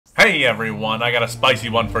Hey everyone, I got a spicy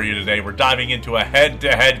one for you today. We're diving into a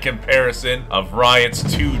head-to-head comparison of Riot's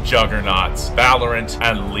two juggernauts, Valorant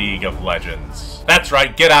and League of Legends. That's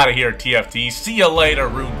right, get out of here, TFT. See you later,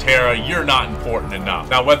 Runeterra. You're not important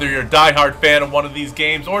enough. Now, whether you're a diehard fan of one of these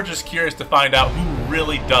games or just curious to find out who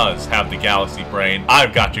really does have the galaxy brain,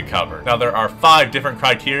 I've got you covered. Now, there are 5 different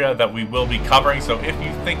criteria that we will be covering, so if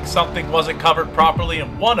you think something wasn't covered properly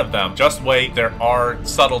in one of them, just wait. There are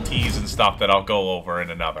subtleties and stuff that I'll go over in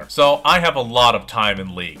another. So, I have a lot of time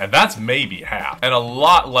in League, and that's maybe half, and a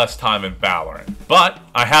lot less time in Valorant. But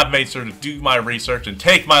I have made sure to do my research and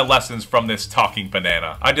take my lessons from this talking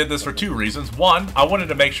banana. I did this for 2 reasons. One, I wanted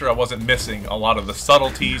to make sure I wasn't missing a lot of the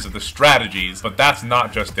subtleties of the strategies, but that's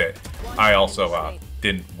not just it. I also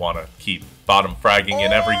didn't want to keep bottom fragging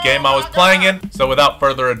in every game I was playing in. So without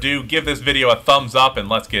further ado, give this video a thumbs up and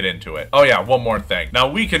let's get into it. Oh yeah, one more thing. Now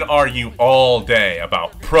we can argue all day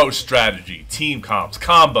about pro strategy, team comps,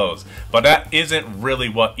 combos, but that isn't really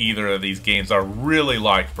what either of these games are really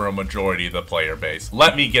like for a majority of the player base.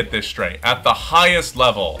 Let me get this straight. At the highest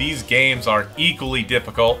level, these games are equally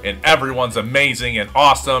difficult and everyone's amazing and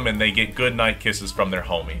awesome and they get good night kisses from their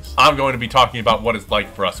homies. I'm going to be talking about what it's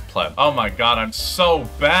like for us pleb. Oh my god, I'm so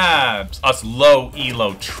bad. Us low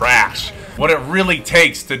elo trash. What it really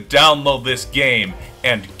takes to download this game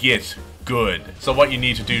and get good. So what you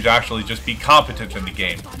need to do to actually just be competent in the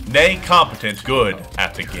game. Nay, competent, good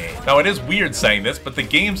at the game. Now it is weird saying this, but the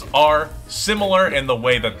games are similar in the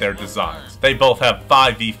way that they're designed. They both have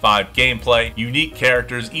 5v5 gameplay, unique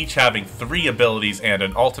characters, each having 3 abilities and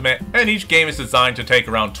an ultimate, and each game is designed to take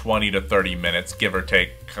around 20 to 30 minutes, give or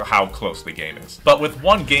take how close the game is. But with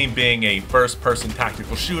one game being a first-person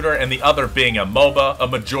tactical shooter and the other being a MOBA, a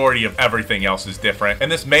majority of everything else is different, and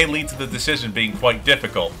this may lead to the decision being quite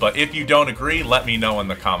difficult, but if you don't agree, let me know in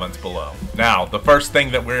the comments below. Now, the first thing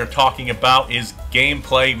that we're talking about is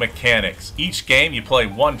gameplay mechanics. Each game you play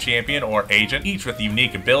one champion or agent, each with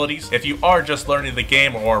unique abilities. If you are just learning the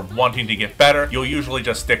game or wanting to get better, you'll usually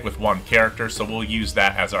just stick with one character, so we'll use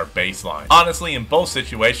that as our baseline. Honestly, in both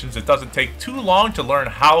situations, it doesn't take too long to learn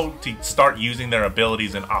how to start using their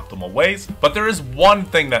abilities in optimal ways, but there is one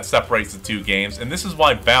thing that separates the 2 games, and this is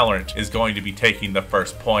why Valorant is going to be taking the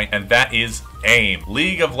first point, and that is aim.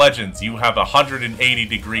 League of Legends, you have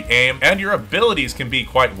 180-degree aim, and your abilities can be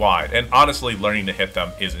quite wide, and honestly, learning to hit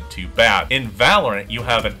them isn't too bad. In Valorant, you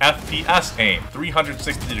have an FPS aim,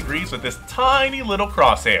 360 degrees with this tiny little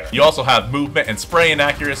crosshair. You also have movement and spray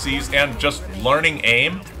inaccuracies, and just learning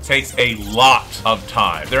aim takes a lot of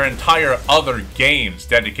time. There are entire other games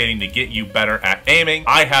dedicating to get you better at aiming.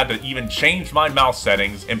 I had to even change my mouse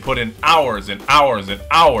settings and put in hours and hours and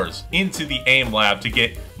hours into the aim lab to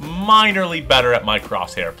get minorly better at my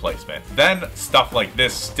crosshair placement. Then stuff like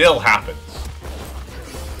this still happens.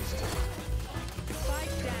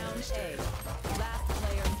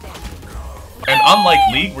 And unlike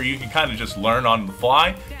League, where you can kind of just learn on the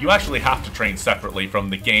fly, you actually have to train separately from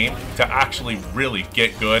the game to actually really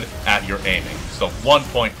get good at your aiming. So 1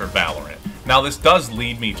 point for Valorant. Now this does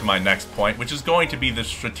lead me to my next point, which is going to be the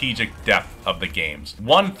strategic depth of the games.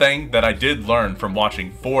 One thing that I did learn from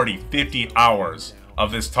watching 40, 50 hours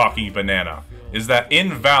of this talking banana is that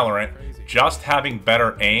in Valorant, just having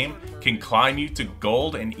better aim can climb you to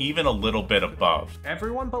gold and even a little bit above.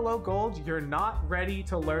 Everyone below gold, you're not ready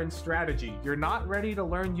to learn strategy. You're not ready to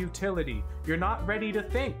learn utility. You're not ready to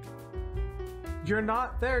think. You're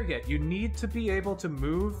not there yet. You need to be able to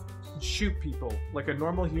move, shoot people like a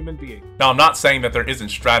normal human being. Now, I'm not saying that there isn't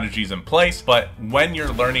strategies in place, but when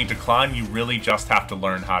you're learning to climb, you really just have to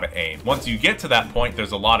learn how to aim. Once you get to that point,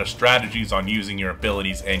 there's a lot of strategies on using your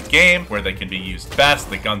abilities in game, where they can be used best,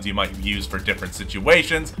 the guns you might use for different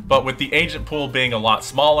situations, but with the agent pool being a lot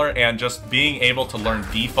smaller and just being able to learn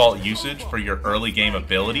default usage for your early game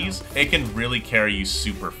abilities, it can really carry you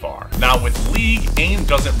super far. Now with League, aim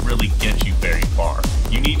doesn't really get you very far.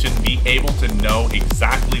 You need to be able to know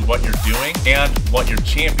exactly what you're doing and what your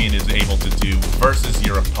champion is able to do versus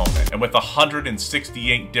your opponent. And with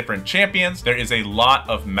 168 different champions, there is a lot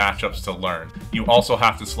of matchups to learn. You also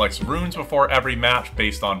have to select runes before every match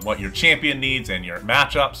based on what your champion needs and your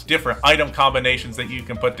matchups, different item combinations that you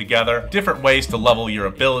can put together, different ways to level your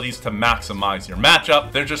abilities to maximize your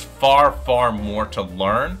matchup. There's just far, far more to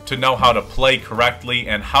learn to know how to play correctly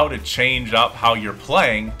and how to change up how you're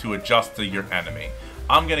playing to adjust to your enemy.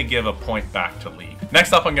 I'm going to give a point back to League.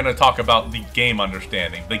 Next up, I'm going to talk about the game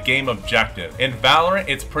understanding, the game objective. In Valorant,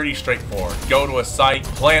 it's pretty straightforward. Go to a site,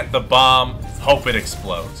 plant the bomb, hope it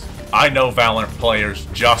explodes. I know Valorant players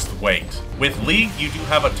just wait. With League, you do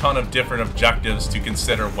have a ton of different objectives to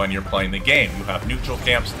consider when you're playing the game. You have neutral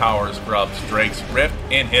camps, towers, grubs, drakes, rift,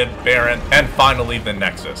 inhib, baron, and finally the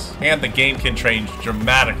nexus. And the game can change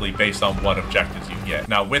dramatically based on what objectives you get.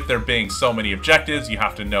 Now, with there being so many objectives, you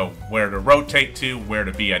have to know where to rotate to, where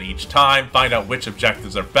to be at each time, find out which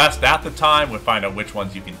objectives are best at the time, find out which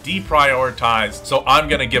ones you can deprioritize. So I'm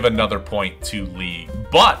gonna give another point to League.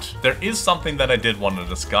 But there is something that I did want to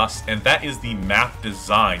discuss, and that is the map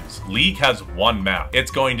designs. League has one map.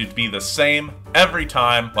 It's going to be the same every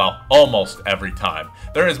time, well, almost every time.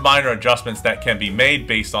 There is minor adjustments that can be made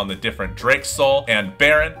based on the different Drake Soul and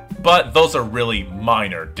Baron, but those are really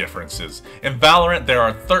minor differences. In Valorant, there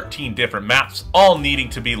are 13 different maps, all needing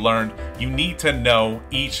to be learned. You need to know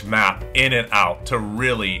each map in and out to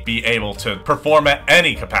really be able to perform at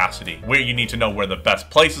any capacity, where you need to know where the best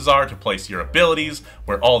places are to place your abilities,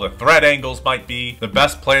 where all the threat angles might be, the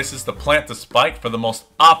best places to plant the spike for the most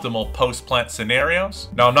optimal post-plant scenarios.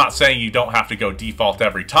 Now, I'm not saying you don't have to go default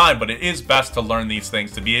every time, but it is best to learn these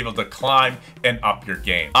things to be able to climb and up your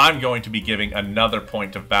game. I'm going to be giving another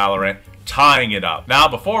point to Valorant, tying it up. Now,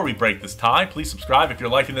 before we break this tie, please subscribe if you're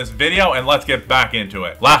liking this video, and let's get back into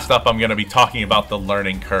it. Last up, I'm going to be talking about the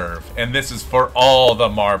learning curve, and this is for all the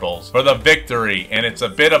marbles, for the victory, and it's a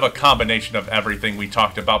bit of a combination of everything we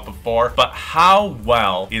talked about before, but how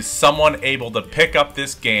well is someone able to pick up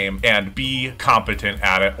this game and be competent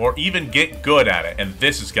at it, or even get good at it? And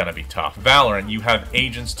this is going to be tough. Valorant, you have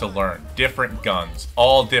agents to learn, different guns,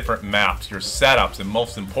 all different maps, your setups, and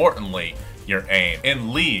most importantly, your aim.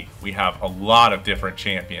 In League, we have a lot of different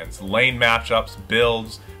champions, lane matchups,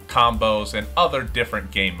 builds, combos, and other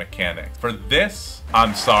different game mechanics. For this,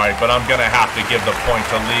 I'm sorry, but I'm gonna have to give the point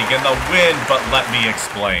to League and the win, but let me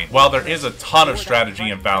explain. While there is a ton of strategy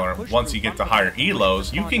in Valorant, once you get to higher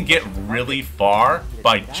elos, you can get really far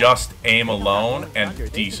by just aim alone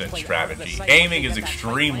and decent strategy. Aiming is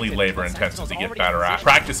extremely labor intensive to get better at.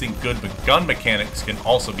 Practicing good gun mechanics can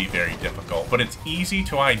also be very difficult, but it's easy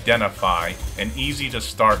to identify and easy to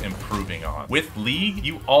start improving on. With League,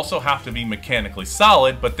 you also have to be mechanically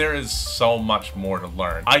solid, but there is so much more to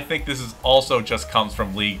learn. I think this is also just comes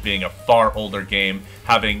from League being a far older game,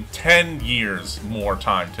 having 10 years more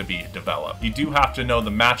time to be developed. You do have to know the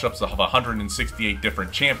matchups of 168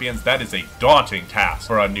 different champions. That is a daunting task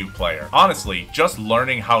for a new player. Honestly, just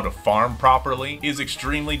learning how to farm properly is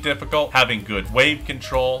extremely difficult. Having good wave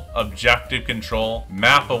control, objective control,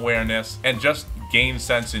 map awareness, and just game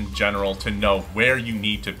sense in general to know where you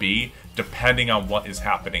need to be depending on what is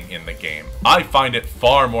happening in the game. I find it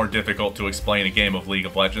far more difficult to explain a game of League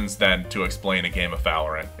of Legends than to explain a game of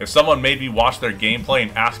Valorant. If someone made me watch their gameplay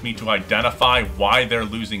and asked me to identify why they're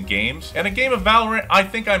losing games, in a game of Valorant, I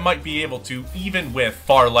think I might be able to, even with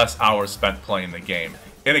far less hours spent playing the game.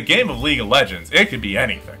 In a game of League of Legends, it could be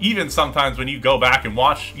anything. Even sometimes when you go back and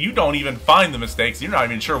watch, you don't even find the mistakes. You're not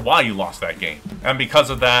even sure why you lost that game. And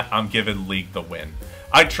because of that, I'm giving League the win.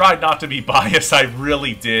 I tried not to be biased, I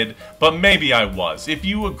really did, but maybe I was. If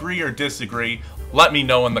you agree or disagree, let me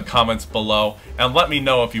know in the comments below, and let me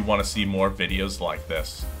know if you want to see more videos like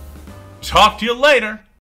this. Talk to you later!